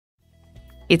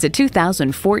It's a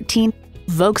 2014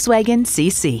 Volkswagen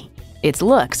CC. Its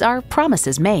looks are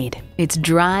promises made. Its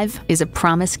drive is a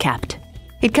promise kept.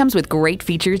 It comes with great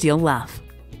features you'll love: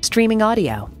 streaming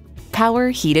audio,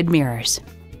 power heated mirrors,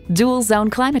 dual zone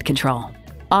climate control,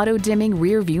 auto dimming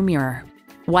rear view mirror,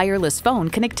 wireless phone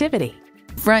connectivity,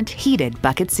 front heated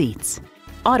bucket seats,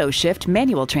 auto shift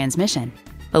manual transmission,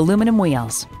 aluminum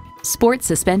wheels, sport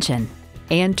suspension,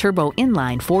 and turbo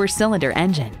inline 4-cylinder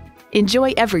engine.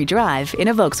 Enjoy every drive in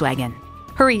a Volkswagen.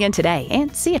 Hurry in today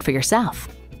and see it for yourself.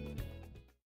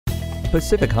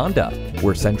 Pacific Honda.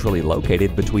 We're centrally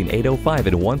located between 805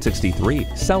 and 163,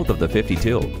 south of the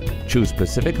 52. Choose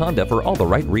Pacific Honda for all the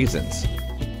right reasons.